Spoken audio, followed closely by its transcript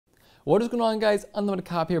What is going on, guys?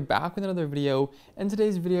 UnlimitedCop here, back with another video. In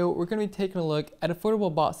today's video, we're going to be taking a look at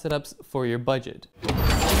affordable bot setups for your budget.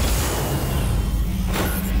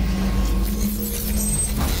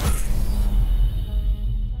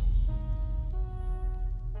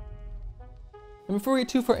 And before we get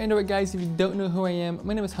too far into it, guys, if you don't know who I am,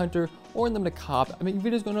 my name is Hunter, or UnlimitedCop. I make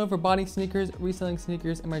videos going over buying sneakers, reselling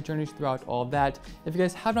sneakers, and my journeys throughout all of that. If you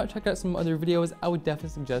guys have not checked out some other videos, I would definitely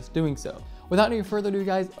suggest doing so. Without any further ado,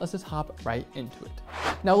 guys, let's just hop right into it.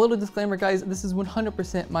 Now, a little disclaimer, guys, this is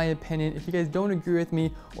 100% my opinion. If you guys don't agree with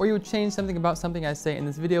me, or you would change something about something I say in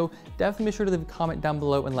this video, definitely be sure to leave a comment down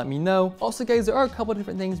below and let me know. Also, guys, there are a couple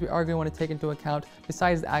different things we are going to want to take into account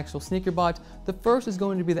besides the actual sneaker bot. The first is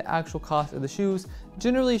going to be the actual cost of the shoes.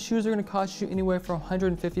 Generally, shoes are going to cost you anywhere from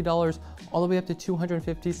 $150 all the way up to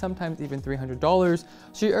 $250, sometimes even $300.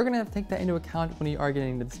 So you are going to have to take that into account when you are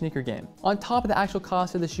getting into the sneaker game. On top of the actual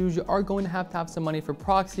cost of the shoes, you are going to have some money for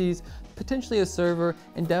proxies, potentially a server,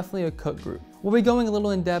 and definitely a cook group. We'll be going a little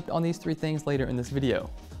in depth on these three things later in this video.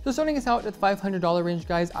 So starting us out at the $500 range,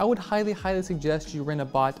 guys, I would highly suggest you rent a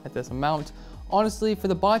bot at this amount. Honestly, for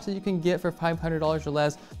the bots that you can get for $500 or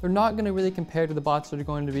less, they're not going to really compare to the bots that are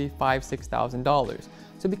going to be $5,000, $6,000.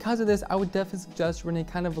 So because of this, I would definitely suggest renting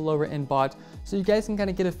kind of a lower end bot so you guys can kind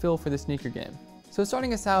of get a feel for the sneaker game. So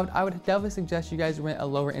starting us out, I would definitely suggest you guys rent a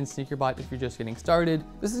lower end sneaker bot if you're just getting started.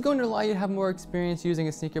 This is going to allow you to have more experience using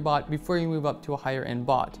a sneaker bot before you move up to a higher end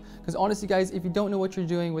bot. Because honestly, guys, if you don't know what you're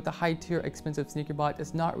doing with a high tier expensive sneaker bot,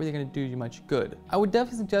 it's not really going to do you much good. I would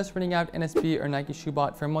definitely suggest renting out NSB or Nike Shoe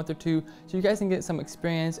Bot for a month or two so you guys can get some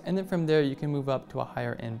experience, and then from there you can move up to a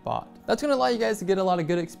higher end bot. That's going to allow you guys to get a lot of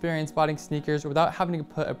good experience botting sneakers without having to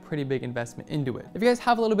put a pretty big investment into it. If you guys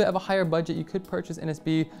have a little bit of a higher budget, you could purchase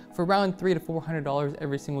NSB for around $300 to $400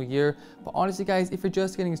 every single year. But honestly, guys, if you're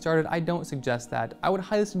just getting started, I don't suggest that. I would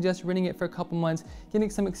highly suggest renting it for a couple months, getting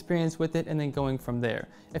some experience with it, and then going from there.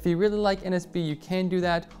 If you really like NSB, you can do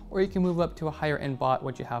that, or you can move up to a higher end bot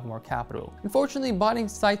once you have more capital. Unfortunately, botting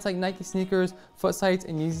sites like Nike Sneakers, Foot Sites,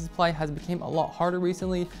 and Yeezy Supply has become a lot harder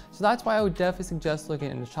recently, so that's why I would definitely suggest looking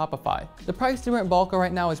into Shopify. The price to rent Balco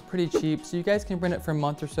right now is pretty cheap, so you guys can rent it for a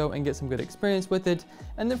month or so and get some good experience with it,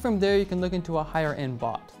 and then from there you can look into a higher end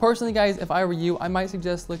bot. Personally, guys, if I were you, I might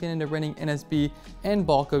suggest looking into renting NSB and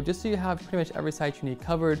Balco just so you have pretty much every site you need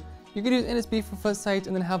covered. You could use NSB for Foot Sites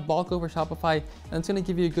and then have Balco for Shopify, and it's going to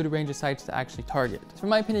give you a good range of sites to actually target. So for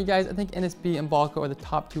my opinion, guys, I think NSB and Balco are the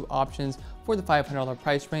top two options for the $500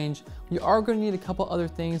 price range. You are going to need a couple other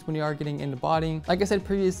things when you are getting into botting. Like I said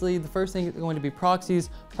previously, the first thing is going to be proxies.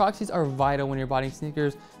 Proxies are vital when you're botting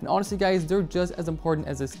sneakers, and honestly, guys, they're just as important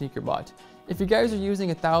as a sneaker bot. If you guys are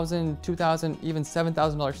using $1,000, $2,000, even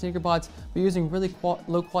 $7,000 sneaker bots, but using really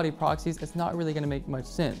low quality proxies, it's not really going to make much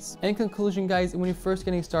sense. In conclusion, guys, when you're first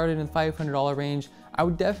getting started in the $500 range, I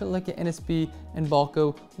would definitely look at NSB and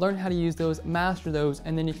Balco, learn how to use those, master those,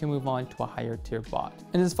 and then you can move on to a higher tier bot.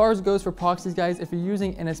 And as far as it goes for proxies, guys, if you're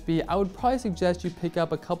using NSB, I would probably suggest you pick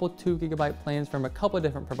up a couple 2 GB plans from a couple of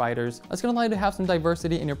different providers. That's going to allow you to have some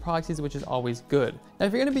diversity in your proxies, which is always good. Now,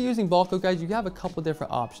 if you're going to be using Balco, guys, you have a couple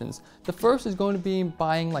different options. The first is going to be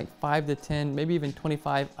buying like 5 to 10, maybe even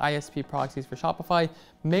 25 ISP proxies for Shopify.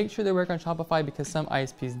 Make sure they work on Shopify because some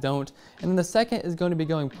ISPs don't. And then the second is going to be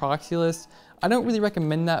going proxyless. I don't really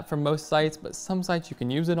recommend that for most sites, but some sites you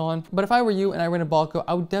can use it on. But if I were you and I rent a Balco,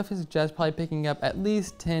 I would definitely suggest probably picking up at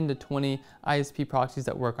least 10 to 20 ISP proxies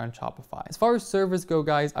that work on Shopify. As far as servers go,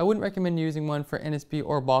 guys, I wouldn't recommend using one for NSB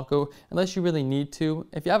or Balco unless you really need to.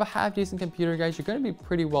 If you have a half decent computer, guys, you're going to be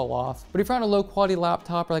pretty well off. But if you're on a low quality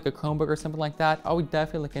laptop or like a Chromebook or something like that, I would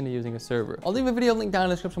definitely look into using a server. I'll leave a video link down in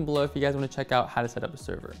the description below if you guys want to check out how to set up a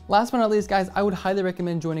server. Last but not least, guys, I would highly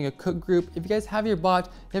recommend joining a cook group. If you guys have your bot,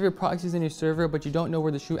 you have your proxies in your server, but you don't know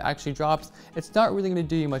where the shoe actually drops, it's not really going to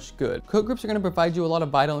do you much good. Cook groups are going to provide you a lot of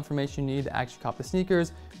vital information you need to actually cop the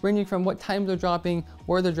sneakers, ranging from what times they're dropping,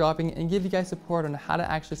 where they're dropping, and give you guys support on how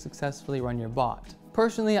to actually successfully run your bot.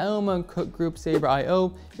 Personally, I own my own cook group,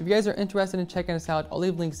 Saber.io. If you guys are interested in checking us out, I'll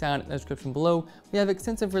leave links down in the description below. We have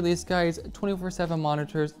extensive release guides, 24/7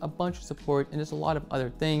 monitors, a bunch of support, and just a lot of other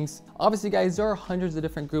things. Obviously, guys, there are hundreds of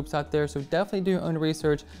different groups out there, so definitely do your own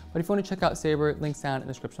research. But if you want to check out Saber, links down in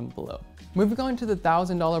the description below. Moving on to the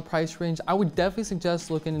 $1,000 price range, I would definitely suggest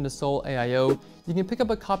looking into Sol AIO. You can pick up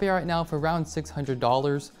a copy right now for around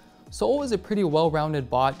 $600. Sol is a pretty well-rounded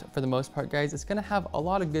bot for the most part, guys. It's going to have a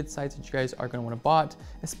lot of good sites that you guys are going to want to bot,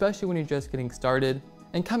 especially when you're just getting started.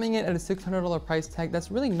 And coming in at a $600 price tag,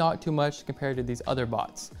 that's really not too much compared to these other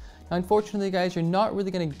bots. Now, unfortunately, guys, you're not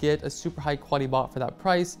really going to get a super high quality bot for that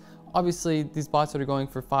price. Obviously, these bots that are going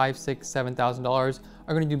for $5,000, $6,000, $7,000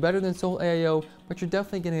 are going to do better than Sol AIO, but you're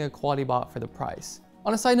definitely getting a quality bot for the price.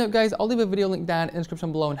 On a side note guys, I'll leave a video link down in the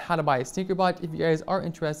description below on how to buy a sneaker bot if you guys are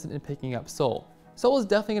interested in picking up Soul. Soul is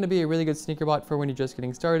definitely going to be a really good sneaker bot for when you're just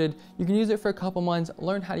getting started. You can use it for a couple months,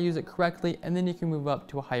 learn how to use it correctly, and then you can move up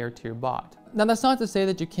to a higher tier bot. Now that's not to say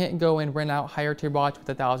that you can't go and rent out higher tier bots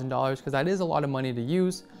with $1,000 because that is a lot of money to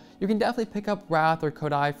use. You can definitely pick up Wrath or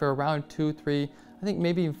Kodai for around $200, $300, I think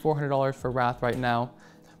maybe even $400 for Wrath right now.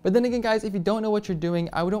 But then again guys, if you don't know what you're doing,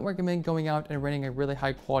 I wouldn't recommend going out and renting a really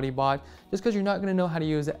high quality bot just because you're not going to know how to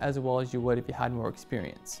use it as well as you would if you had more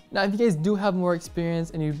experience. Now if you guys do have more experience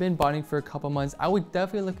and you've been botting for a couple months, I would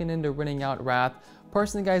definitely look into renting out Wrath.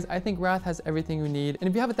 Personally guys, I think Wrath has everything you need, and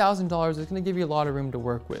if you have $1,000, it's going to give you a lot of room to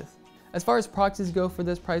work with. As far as proxies go for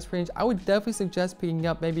this price range, I would definitely suggest picking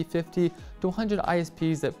up maybe 50 to 100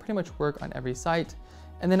 ISPs that pretty much work on every site.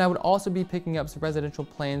 And then I would also be picking up some residential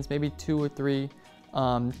plans, maybe 2 or 3 2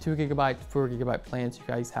 GB, 4 GB plans so you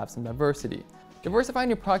guys have some diversity. Diversifying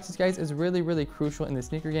your proxies guys is really crucial in the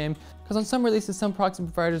sneaker game because on some releases some proxy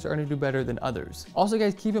providers are going to do better than others. Also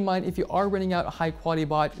guys, keep in mind if you are renting out a high quality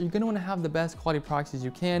bot, you're going to want to have the best quality proxies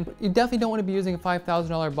you can, but you definitely don't want to be using a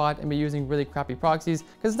 $5,000 bot and be using really crappy proxies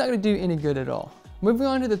because it's not going to do any good at all. Moving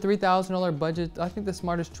on to the $3,000 budget, I think the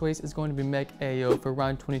smartest choice is going to be Mech AO for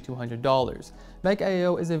around $2,200. Mech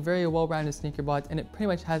AO is a very well-rounded sneaker bot and it pretty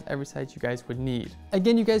much has every site you guys would need.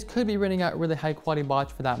 Again, you guys could be renting out really high quality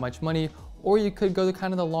bots for that much money, or you could go the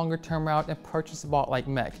kind of the longer term route and purchase a bot like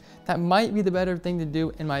Mech. That might be the better thing to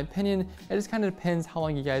do in my opinion. It just kind of depends how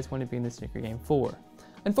long you guys want to be in the sneaker game for.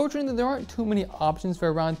 Unfortunately, there aren't too many options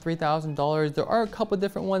for around $3,000. There are a couple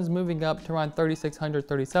different ones moving up to around $3,600,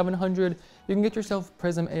 $3,700. You can get yourself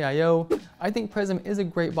Prism AIO. I think Prism is a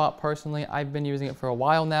great bot personally. I've been using it for a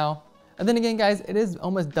while now. And then again guys, it is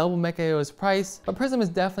almost double Mech AO's price, but Prism is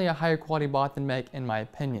definitely a higher quality bot than Mech in my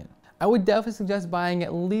opinion. I would definitely suggest buying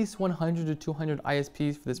at least 100 to 200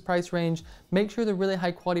 ISPs for this price range. Make sure they're really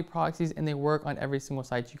high quality proxies and they work on every single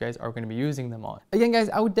site you guys are going to be using them on. Again guys,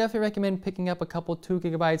 I would definitely recommend picking up a couple 2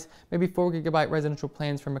 GB, maybe 4 GB residential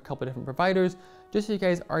plans from a couple different providers, just so you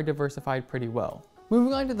guys are diversified pretty well.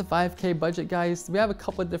 Moving on to the 5K budget guys, we have a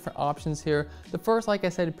couple of different options here. The first, like I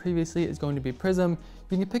said previously, is going to be Prism.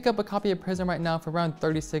 You can pick up a copy of Prism right now for around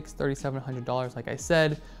 $3,600, $3,700 like I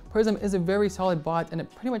said. Prism is a very solid bot and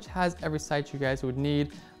it pretty much has every site you guys would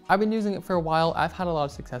need. I've been using it for a while, I've had a lot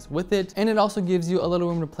of success with it, and it also gives you a little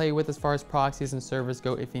room to play with as far as proxies and servers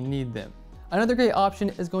go if you need them. Another great option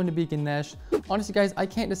is going to be Ganesh. Honestly guys, I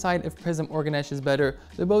can't decide if Prism or Ganesh is better.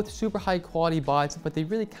 They're both super high quality bots, but they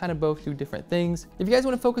really kind of both do different things. If you guys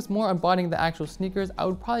want to focus more on botting the actual sneakers, I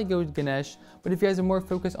would probably go with Ganesh. But if you guys are more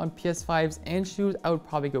focused on PS5s and shoes, I would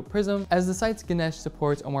probably go Prism, as the sites Ganesh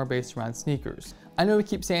supports are more based around sneakers. I know we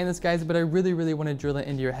keep saying this guys, but I really want to drill it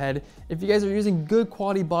into your head. If you guys are using good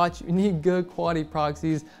quality bots, you need good quality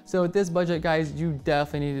proxies. So with this budget guys, you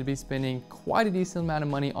definitely need to be spending quite a decent amount of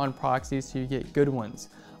money on proxies so you get good ones.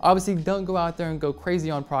 Obviously, don't go out there and go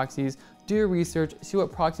crazy on proxies. Do your research, see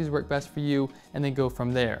what proxies work best for you, and then go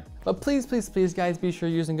from there. But please guys, be sure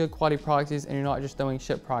you're using good quality proxies and you're not just throwing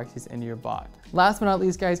shit proxies into your bot. Last but not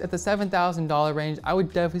least guys, at the $7,000 range, I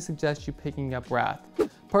would definitely suggest you picking up Wrath.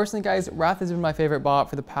 Personally guys, Wrath has been my favorite bot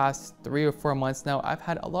for the past 3 or 4 months now. I've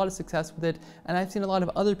had a lot of success with it, and I've seen a lot of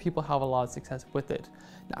other people have a lot of success with it.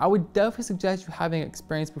 Now, I would definitely suggest you having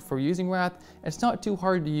experience before using Wrath. It's not too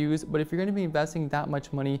hard to use, but if you're going to be investing that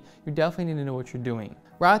much money, you definitely need to know what you're doing.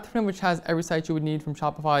 Wrath pretty much has every site you would need from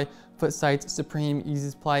Shopify, Foot Sites, Supreme,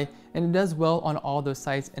 Easy Supply, and it does well on all those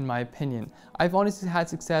sites in my opinion. I've honestly had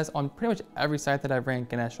success on pretty much every site that I've ran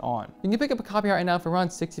Ganesh on. You can pick up a copy right now for around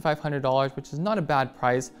 $6,500, which is not a bad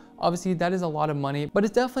price. Obviously, that is a lot of money, but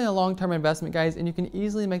it's definitely a long-term investment, guys, and you can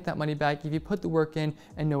easily make that money back if you put the work in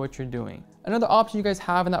and know what you're doing. Another option you guys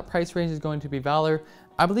have in that price range is going to be Valor.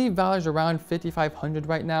 I believe Valor is around $5,500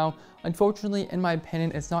 right now. Unfortunately, in my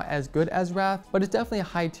opinion, it's not as good as Wrath, but it's definitely a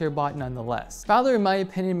high tier bot nonetheless. Valor, in my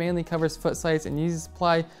opinion, mainly covers Foot Sites and Easy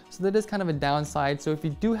Supply, so that is kind of a downside. So if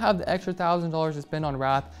you do have the extra $1,000 to spend on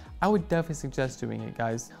Wrath, I would definitely suggest doing it,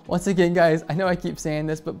 guys. Once again, guys, I know I keep saying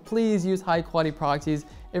this, but please use high quality proxies.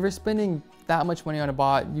 If you're spending that much money on a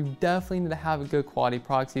bot, you definitely need to have good quality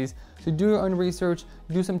proxies. So do your own research,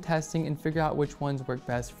 do some testing, and figure out which ones work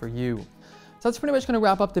best for you. So that's pretty much going to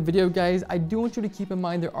wrap up the video, guys. I do want you to keep in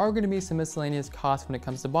mind there are going to be some miscellaneous costs when it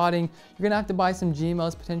comes to botting. You're going to have to buy some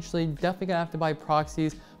Gmails potentially, definitely going to have to buy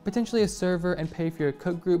proxies, potentially a server, and pay for your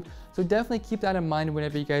cook group. So definitely keep that in mind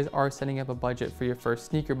whenever you guys are setting up a budget for your first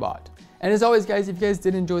sneaker bot. And as always, guys, if you guys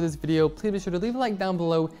did enjoy this video, please be sure to leave a like down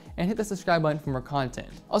below and hit the subscribe button for more content.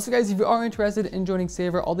 Also, guys, if you are interested in joining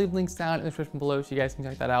Saver, I'll leave links down in the description below so you guys can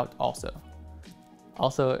check that out also.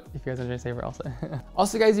 Also, if you guys enjoy Saver also.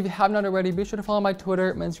 Also guys, if you have not already, be sure to follow my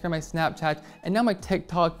Twitter, my Instagram, my Snapchat, and now my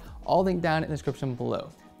TikTok, all linked down in the description below.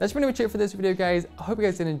 That's pretty much it for this video, guys. I hope you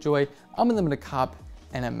guys did enjoy. I'm UnlimitedCop,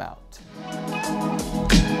 and I'm out.